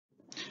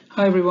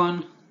Hi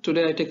everyone,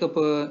 today I take up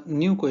a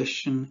new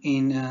question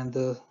in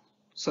the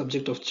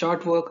subject of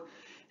chart work,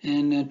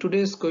 and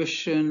today's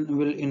question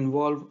will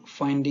involve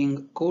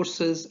finding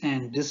courses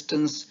and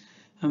distance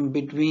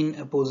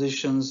between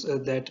positions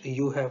that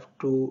you have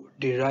to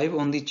derive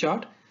on the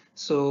chart.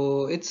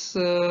 So it's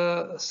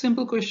a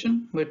simple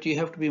question, but you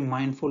have to be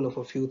mindful of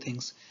a few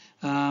things.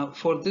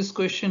 For this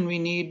question we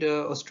need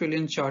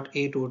Australian chart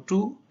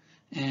 802,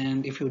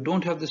 and if you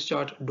don't have this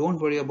chart, don't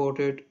worry about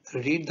it.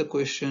 Read the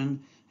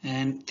question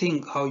and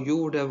think how you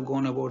would have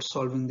gone about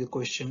solving the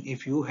question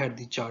if you had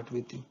the chart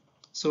with you.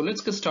 So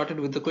let's get started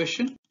with the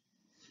question.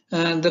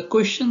 The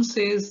question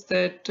says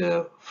that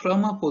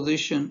from a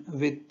position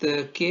with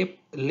the Cape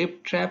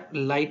Lip Trap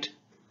light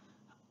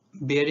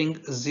bearing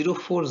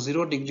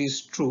 040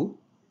 degrees true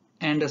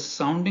and a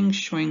sounding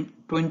showing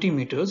 20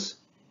 meters,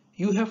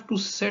 you have to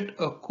set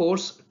a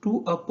course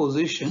to a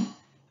position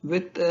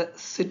with a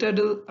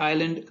Citadel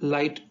Island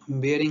light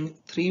bearing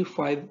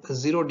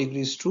 350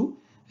 degrees true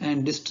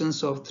and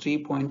distance of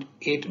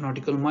 3.8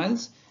 nautical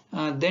miles,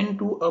 then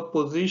to a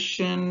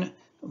position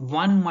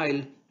 1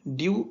 mile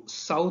due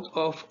south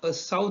of a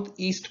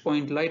southeast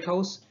point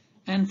lighthouse,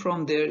 and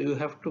from there you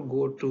have to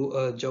go to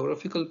a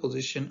geographical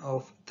position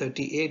of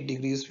 38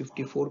 degrees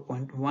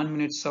 54.1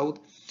 minutes south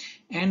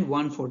and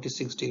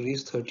 146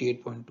 degrees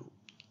 38.2.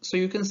 So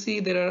you can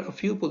see there are a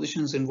few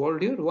positions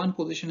involved here. One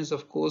position is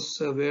of course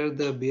where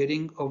the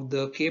bearing of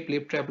the Cape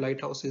Lip Trap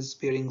lighthouse is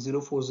bearing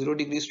 040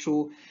 degrees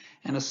true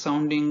and a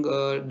sounding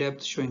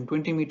depth showing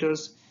 20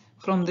 meters.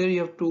 From there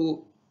you have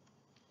to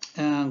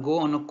go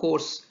on a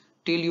course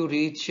till you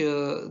reach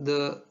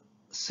the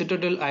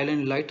Citadel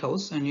Island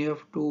lighthouse, and you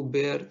have to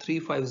bear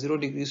 350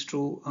 degrees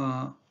true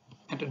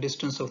at a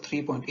distance of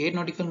 3.8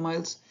 nautical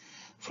miles.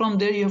 From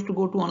there you have to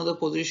go to another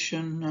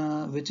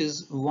position which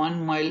is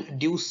 1 mile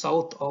due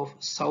south of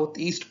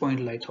southeast point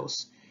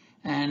lighthouse,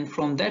 and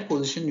from that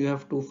position you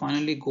have to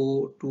finally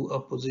go to a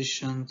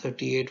position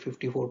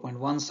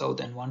 3854.1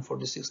 south and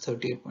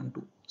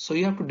 146.38.2. So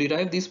you have to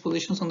derive these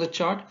positions on the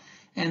chart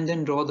and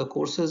then draw the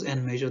courses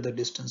and measure the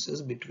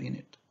distances between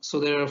it. So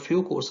there are a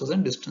few courses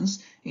and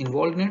distance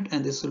involved in it,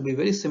 and this will be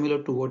very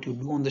similar to what you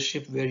do on the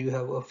ship, where you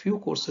have a few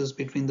courses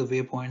between the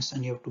waypoints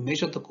and you have to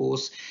measure the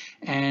course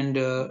and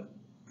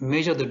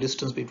measure the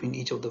distance between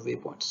each of the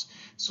waypoints.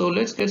 So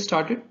let's get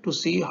started to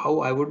see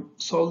how I would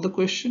solve the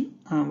question.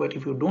 But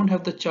if you don't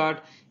have the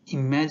chart,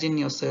 imagine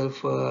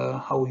yourself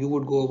how you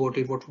would go about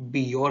it. What would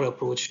be your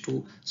approach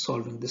to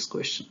solving this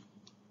question?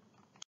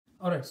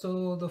 Alright,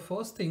 so the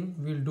first thing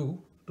we'll do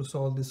to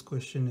solve this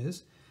question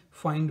is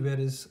find where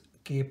is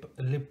Cape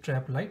Lip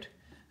Trap light.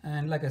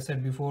 And like I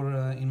said before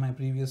in my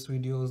previous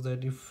videos,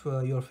 that if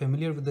you're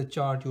familiar with the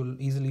chart,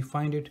 you'll easily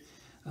find it.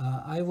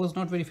 I was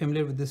not very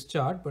familiar with this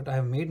chart, but I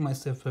have made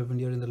myself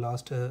familiar in the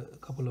last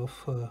couple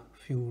of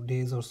few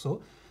days or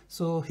so.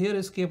 So here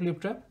is Cape Lip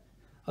Trap.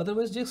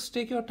 Otherwise, just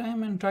take your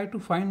time and try to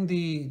find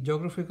the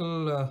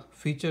geographical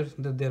feature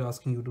that they're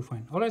asking you to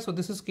find. Alright, so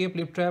this is Cape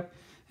Lip Trap,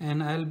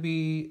 and I'll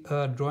be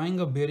drawing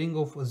a bearing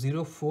of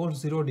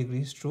 040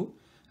 degrees true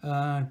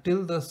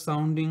till the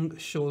sounding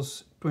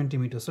shows 20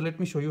 meters. So let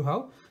me show you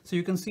how. So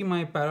you can see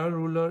my parallel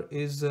ruler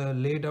is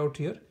laid out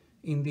here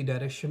in the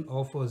direction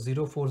of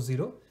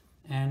 040,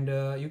 and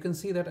you can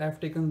see that I've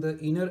taken the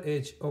inner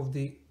edge of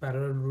the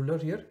parallel ruler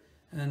here,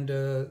 and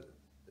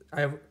I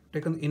have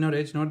taken the inner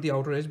edge, not the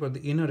outer edge, but the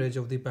inner edge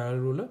of the parallel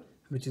ruler,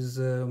 which is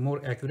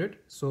more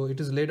accurate. So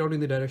it is laid out in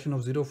the direction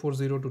of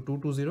 040 to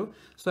 220.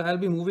 So I'll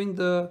be moving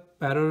the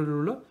parallel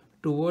ruler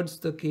towards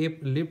the Cape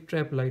Lip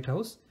Trap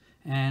lighthouse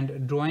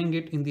and drawing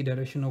it in the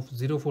direction of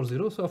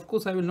 040. So of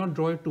course I will not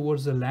draw it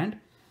towards the land.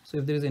 So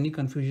if there is any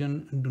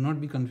confusion, do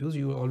not be confused.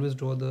 You always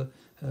draw the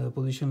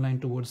position line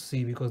towards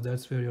sea, because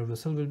that's where your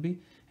vessel will be.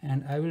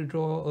 And I will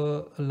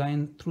draw a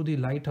line through the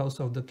lighthouse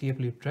of the Cape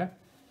Lip Trap,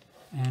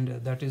 and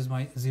that is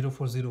my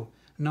 040.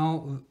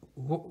 Now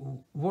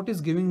what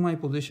is giving my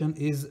position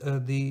is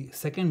the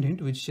second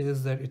hint, which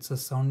says that it's a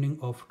sounding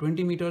of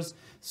 20 meters.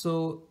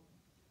 So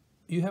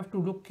you have to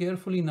look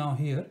carefully. Now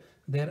here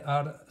there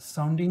are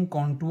sounding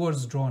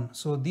contours drawn.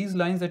 So these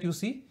lines that you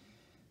see,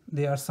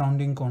 they are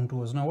sounding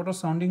contours. Now what are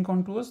sounding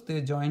contours?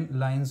 They join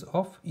lines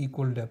of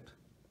equal depth.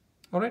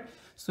 All right,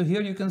 so here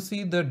you can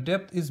see the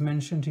depth is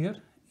mentioned here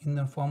in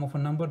the form of a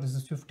number. This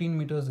is 15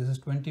 meters, this is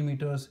 20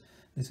 meters,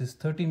 this is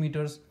 30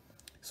 meters.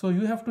 So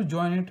you have to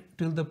join it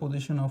till the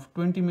position of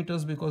 20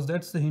 meters, because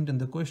that's the hint in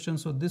the question.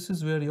 So this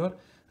is where your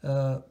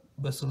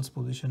vessel's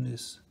position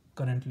is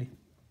currently,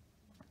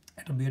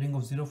 at a bearing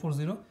of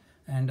 040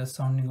 and a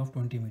sounding of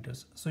 20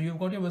 meters. So you've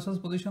got your vessel's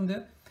position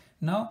there.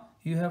 Now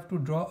you have to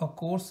draw a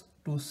course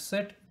to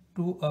set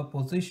to a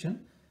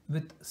position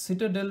with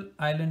Citadel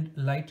Island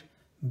light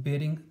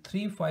bearing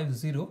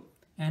 350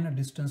 and a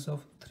distance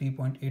of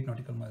 3.8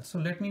 nautical miles. So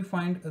let me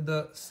find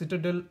the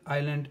Citadel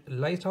Island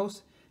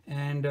lighthouse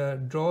and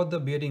draw the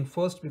bearing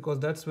first, because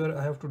that's where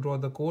I have to draw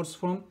the course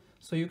from.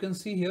 So you can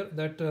see here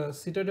that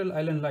Citadel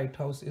Island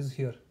lighthouse is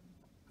here.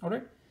 All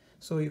right,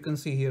 so you can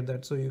see here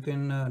that, so you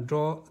can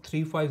draw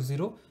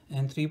 350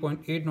 and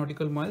 3.8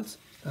 nautical miles.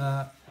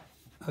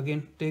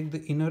 Again, take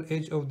the inner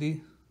edge of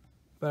the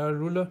parallel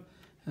ruler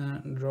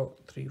and draw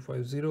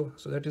 350.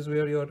 So that is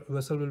where your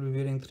vessel will be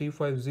bearing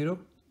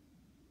 350,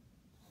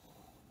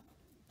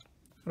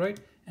 right?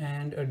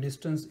 And a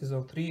distance is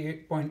of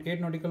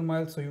 3.8 nautical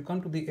miles. So you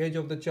come to the edge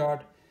of the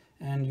chart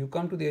and you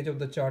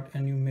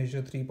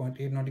measure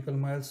 3.8 nautical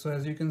miles. So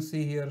as you can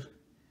see here,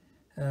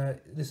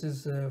 this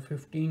is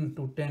 15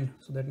 to 10.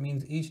 So that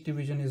means each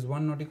division is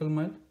 1 nautical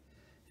mile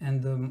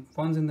and the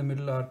ones in the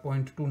middle are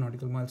 0.2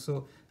 nautical miles.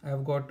 So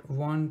I've got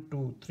 1,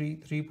 2, 3,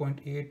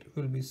 3.8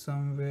 will be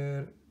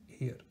somewhere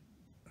here,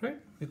 right?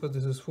 Because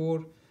this is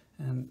 4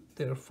 and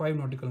there are 5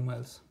 nautical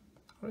miles.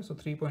 All right, so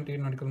 3.8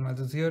 nautical miles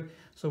is here.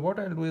 So what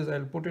I'll do is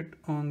I'll put it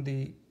on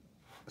the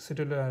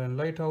Citadel Island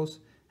Lighthouse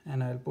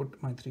and I'll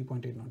put my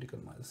 3.8 nautical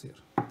miles here.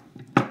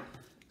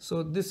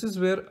 So this is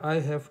where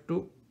I have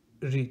to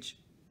reach.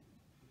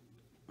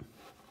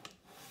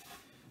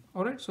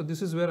 All right, so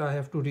this is where I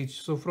have to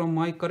reach. So from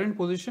my current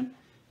position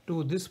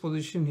to this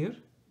position here,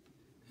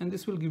 and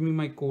this will give me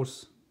my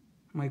course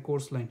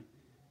line,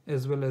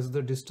 as well as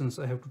the distance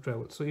I have to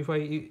travel. So if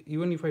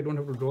even if I don't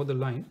have to draw the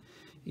line,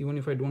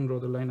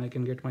 I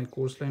can get my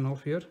course line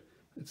off here.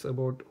 It's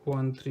about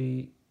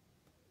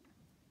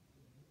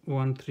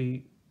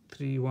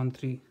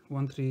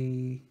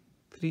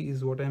 133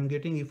 is what I'm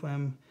getting, if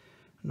I'm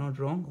not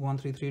wrong.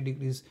 133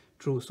 degrees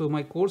true. So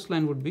my course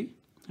line would be,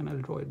 and I'll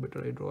draw it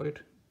better. I draw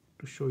it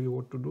to show you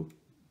what to do.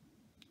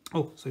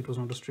 Oh, so it was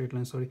not a straight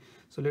line, sorry.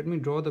 So let me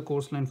draw the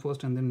course line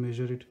first and then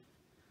measure it.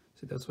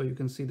 See, that's why you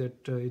can see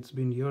that it's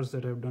been years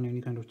that I've done any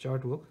kind of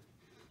chart work.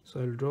 So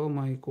I'll draw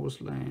my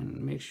course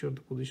line, make sure the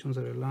positions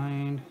are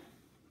aligned.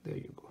 There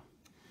you go.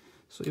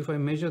 So if I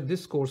measure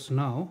this course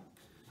now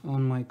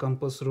on my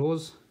compass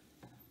rose,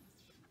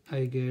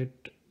 I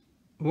get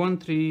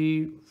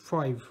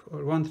 135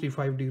 or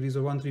 135 degrees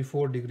or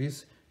 134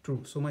 degrees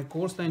true. So my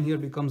course line here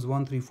becomes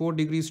 134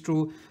 degrees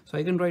true. So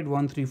I can write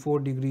 134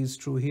 degrees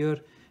true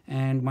here,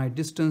 and my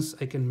distance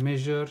I can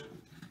measure.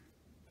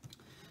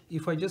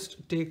 If I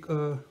just take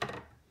on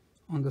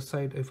the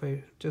side, if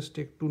I just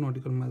take 2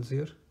 nautical miles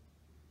here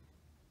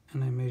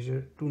and I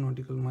measure 2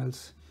 nautical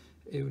miles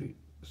every,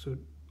 so,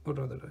 or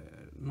rather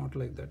not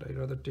like that, I'd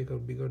rather take a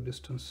bigger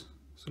distance.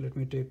 So let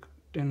me take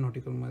 10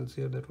 nautical miles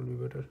here, that will be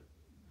better.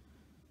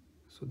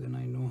 So then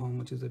I know how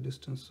much is the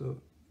distance. So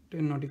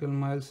 10 nautical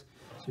miles.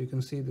 So you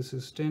can see this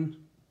is 10,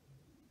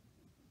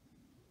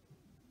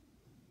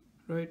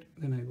 right?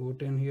 Then I go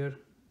 10 here,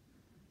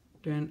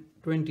 10,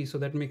 20. So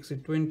that makes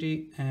it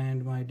 20,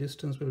 and my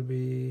distance will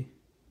be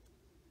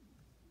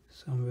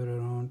somewhere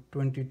around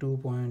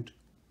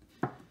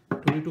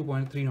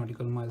 22.3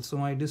 nautical miles. So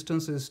my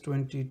distance is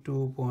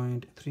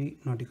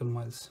 22.3 nautical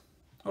miles.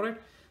 All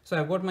right. So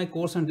I've got my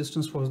course and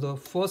distance for the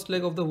first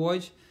leg of the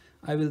voyage.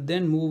 I will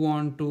then move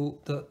on to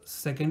the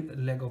second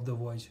leg of the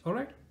voyage. All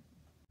right.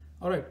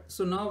 All right,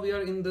 so now we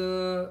are in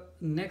the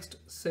next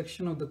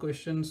section of the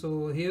question.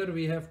 So here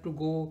we have to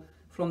go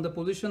from the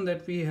position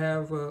that we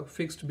have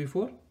fixed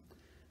before.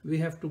 We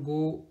have to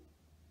go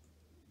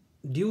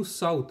due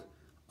south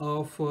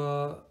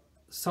of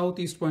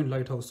Southeast Point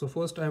Lighthouse. So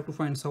first I have to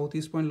find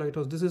Southeast Point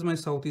Lighthouse. This is my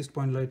Southeast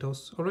Point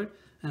Lighthouse, all right?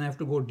 And I have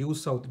to go due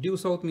south. Due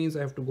south means I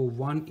have to go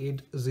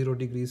 180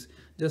 degrees.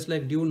 Just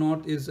like due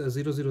north is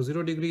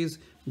 000 degrees,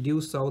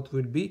 due south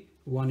would be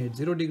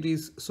 180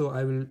 degrees. So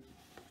I will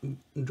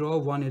draw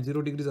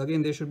 180 degrees.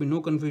 Again, there should be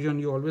no confusion.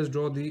 You always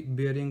draw the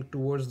bearing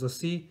towards the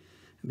sea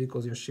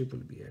because your ship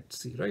will be at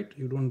sea, right?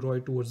 You don't draw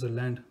it towards the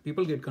land.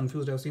 People get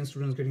confused. I've seen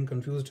students getting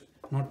confused,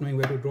 not knowing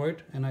where to draw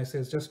it, and I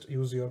say just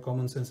use your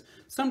common sense.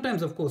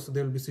 Sometimes, of course,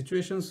 there will be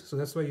situations, so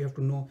that's why you have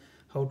to know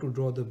how to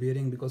draw the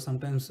bearing, because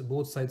sometimes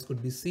both sides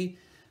could be sea.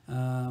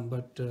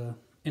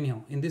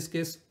 Anyhow, in this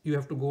case, you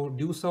have to go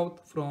due south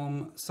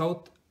from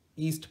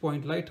Southeast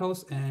Point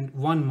Lighthouse and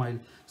 1 mile.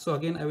 So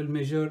again, I will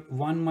measure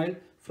 1 mile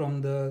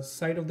from the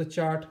side of the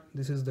chart.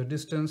 This is the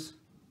distance.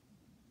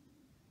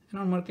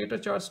 And on Mercator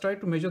charts, try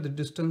to measure the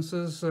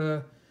distances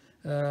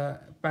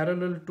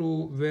parallel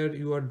to where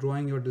you are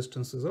drawing your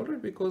distances, all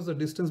right? Because the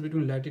distance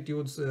between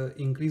latitudes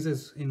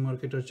increases in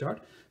Mercator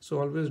chart. So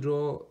always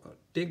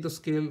take the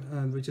scale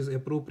which is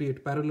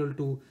appropriate parallel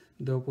to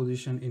the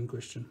position in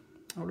question,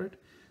 all right?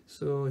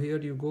 So here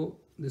you go.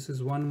 This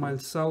is 1 mile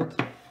south.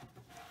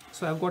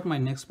 So I've got my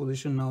next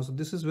position now. So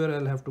this is where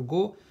I'll have to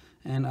go,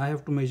 and I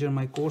have to measure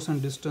my course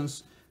and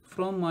distance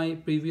from my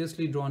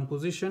previously drawn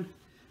position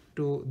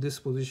to this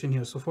position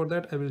here. So for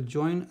that, I will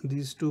join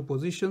these two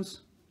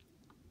positions.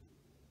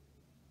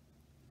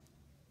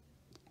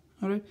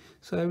 All right,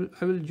 so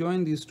I will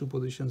join these two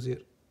positions here,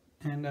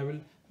 and I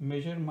will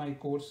measure my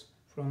course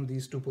from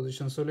these two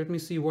positions. So let me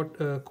see what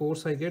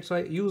course I get. So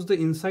I use the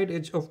inside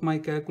edge of my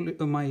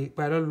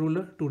parallel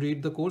ruler to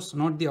read the course,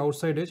 not the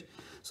outside edge.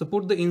 So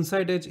put the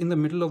inside edge in the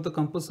middle of the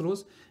compass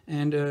rose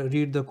and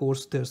read the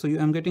course there. So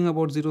I'm getting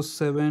about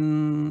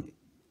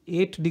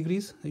 0.78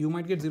 degrees. You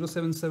might get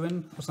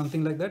 0.77 or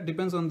something like that.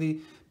 Depends on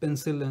the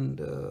pencil and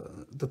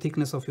the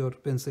thickness of your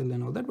pencil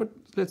and all that. But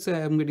let's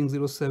say I'm getting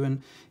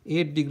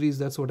 0.78 degrees.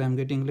 That's what I'm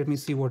getting. Let me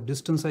see what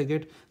distance I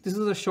get. This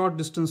is a short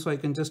distance, so I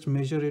can just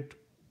measure it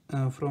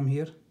from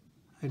here.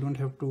 I don't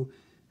have to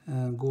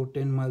go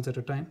 10 miles at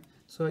a time.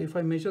 So if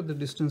I measure the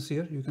distance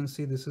here, you can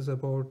see this is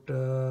about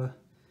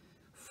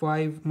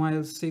 5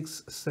 miles,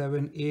 6,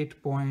 7,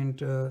 8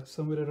 point,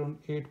 somewhere around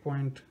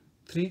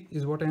 8.3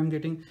 is what I am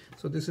getting.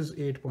 So this is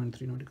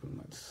 8.3 nautical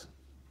miles.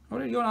 All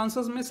right, your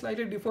answers may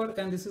slightly differ,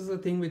 and this is the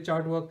thing with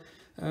Chartwork.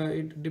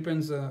 It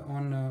depends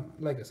on,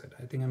 like I said,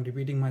 I think I'm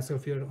repeating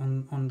myself here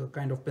on the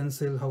kind of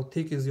pencil, how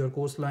thick is your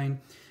course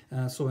line,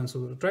 so and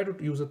so. Try to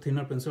use a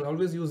thinner pencil.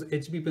 Always use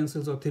HB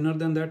pencils or thinner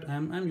than that.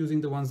 I'm using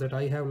the ones that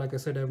I have. Like I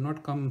said, I have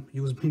not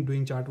been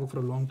doing Chartwork for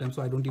a long time,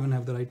 so I don't even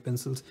have the right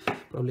pencils.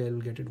 Probably I will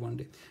get it one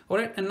day. All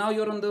right, and now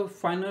you're on the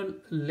final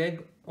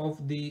leg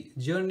of the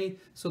journey.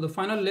 So the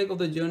final leg of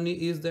the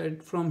journey is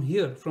that from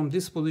here, from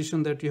this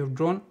position that you have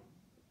drawn,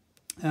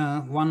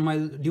 1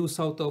 mile due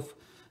south of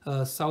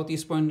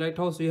Southeast Point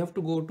Lighthouse, you have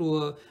to go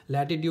to a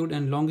latitude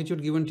and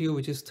longitude given to you,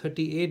 which is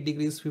 38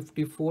 degrees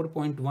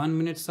 54.1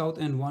 minutes south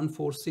and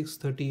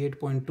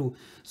 14638.2.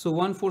 So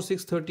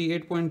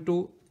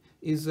 14638.2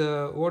 is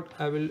what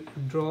I will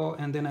draw,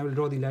 and then I will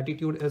draw the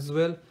latitude as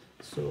well.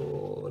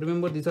 So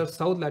remember, these are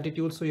south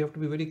latitudes, so you have to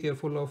be very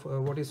careful of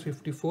what is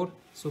 54.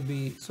 So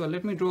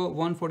let me draw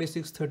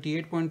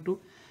 14638.2,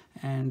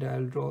 and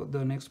I'll draw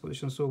the next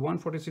position. So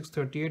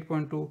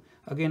 14638.2,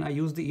 again I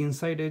use the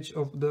inside edge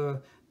of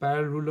the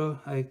parallel ruler,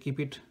 I keep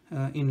it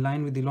in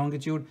line with the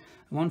longitude.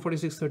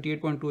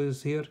 14638.2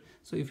 is here.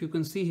 So if you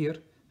can see here,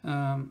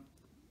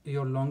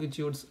 your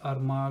longitudes are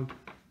marked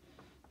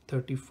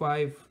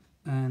 35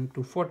 and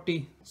to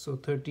 40. So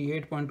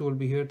 38.2 will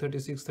be here,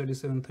 36,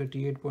 37,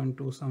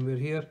 38.2 somewhere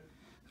here.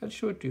 I'll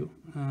show it to you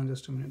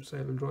just a minute. So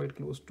I will draw it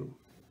close to.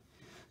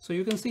 So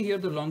you can see here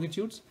the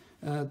longitudes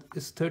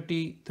is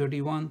 30,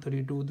 31,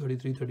 32,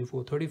 33,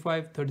 34,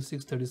 35,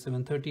 36,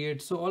 37,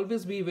 38. So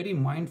always be very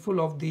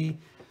mindful of the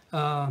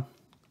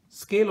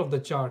scale of the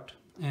chart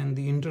and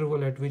the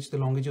interval at which the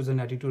longitudes and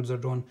latitudes are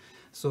drawn.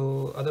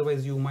 So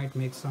otherwise you might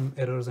make some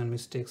errors and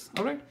mistakes.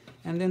 All right.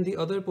 And then the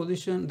other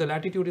position, the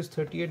latitude is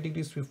 38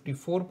 degrees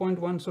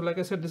 54.1. So like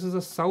I said, this is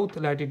a south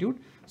latitude.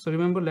 So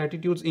remember,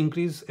 latitudes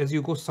increase as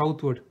you go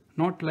southward,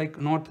 not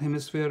like north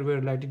hemisphere where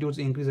latitudes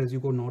increase as you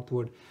go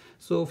northward.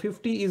 So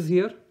 50 is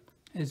here,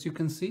 as you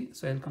can see.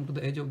 So I'll come to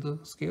the edge of the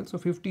scale. So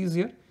 50 is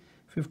here,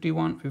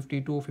 51,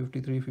 52,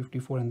 53,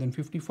 54, and then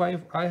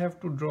 55. I have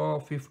to draw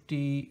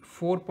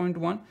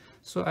 54.1.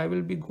 So I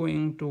will be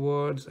going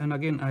towards, and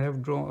again I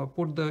have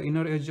put the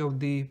inner edge of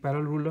the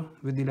parallel ruler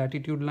with the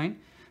latitude line.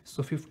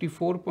 So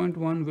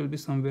 54.1 will be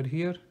somewhere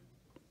here.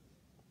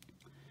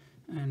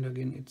 And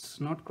again, it's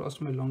not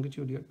crossed my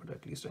longitude yet, but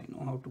at least I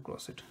know how to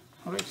cross it.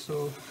 All right,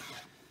 so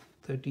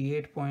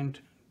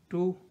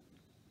 38.2.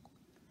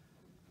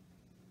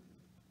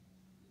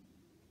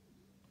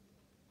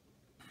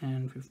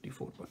 And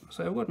 54.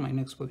 So I've got my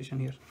next position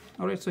here.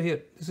 All right, so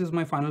here, this is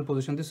my final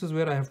position. This is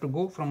where I have to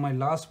go from my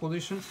last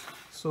position.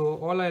 So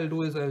all I'll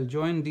do is I'll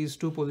join these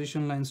two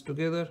position lines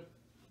together.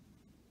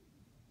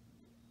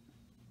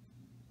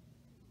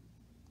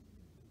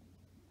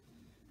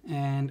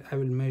 And I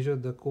will measure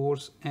the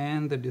course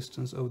and the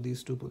distance of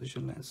these two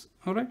position lines.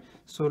 All right,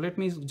 so let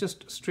me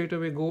just straight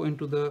away go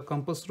into the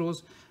compass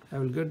rose. I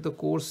will get the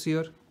course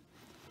here.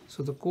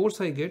 So the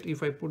course I get,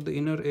 if I put the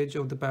inner edge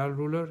of the parallel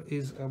ruler,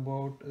 is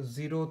about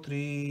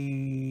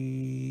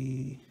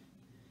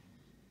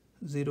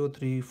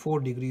 034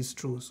 degrees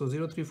true. So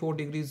 034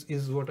 degrees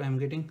is what I'm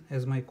getting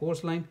as my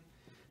course line.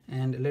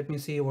 And let me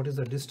see what is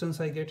the distance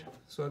I get.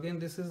 So again,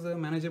 this is a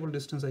manageable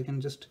distance. I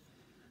can just,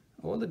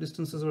 all the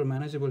distances were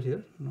manageable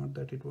here. Not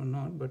that it were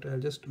not, but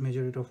I'll just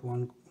measure it off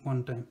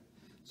one time.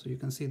 So you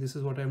can see this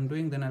is what I'm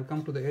doing. Then I'll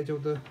come to the edge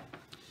of the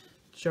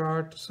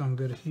chart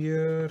somewhere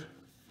here.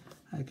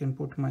 I can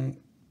put my,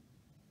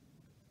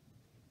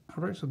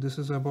 all right, so this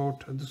is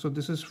about, so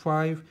this is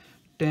 5,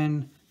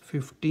 10,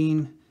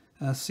 15,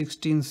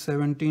 16,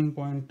 17.7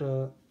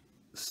 or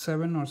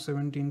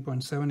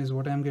 17.7 is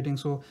what I'm getting.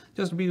 So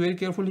just be very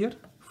careful here.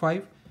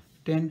 5,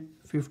 10,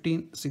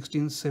 15,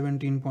 16,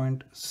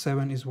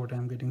 17.7 is what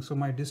I'm getting. So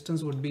my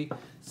distance would be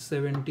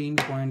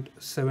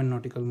 17.7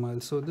 nautical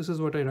miles. So this is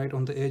what I write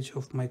on the edge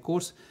of my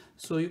course.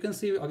 So you can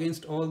see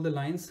against all the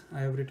lines,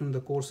 I have written the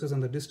courses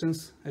and the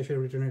distance. I should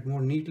have written it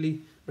more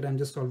neatly, but I'm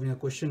just solving a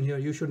question here.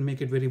 You should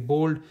make it very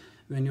bold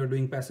when you're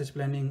doing passage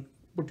planning.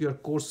 Put your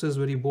courses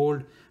very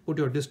bold, put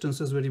your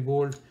distances very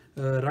bold,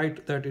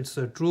 write that it's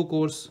a true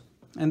course.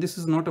 And this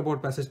is not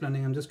about passage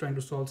planning. I'm just trying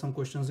to solve some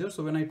questions here.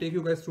 So when I take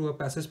you guys through a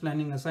passage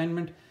planning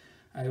assignment,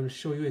 I will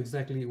show you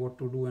exactly what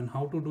to do and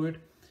how to do it.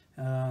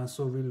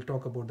 So we'll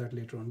talk about that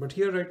later on. But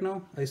here right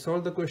now, I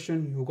solved the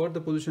question. You got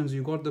the positions,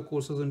 you got the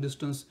courses and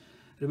distance.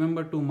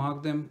 Remember to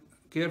mark them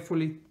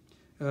carefully.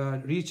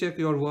 Recheck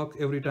your work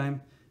every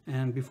time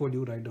and before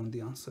you write down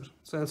the answer.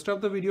 So I'll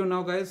stop the video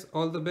now, guys.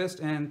 All the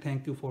best and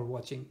thank you for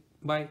watching.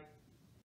 Bye.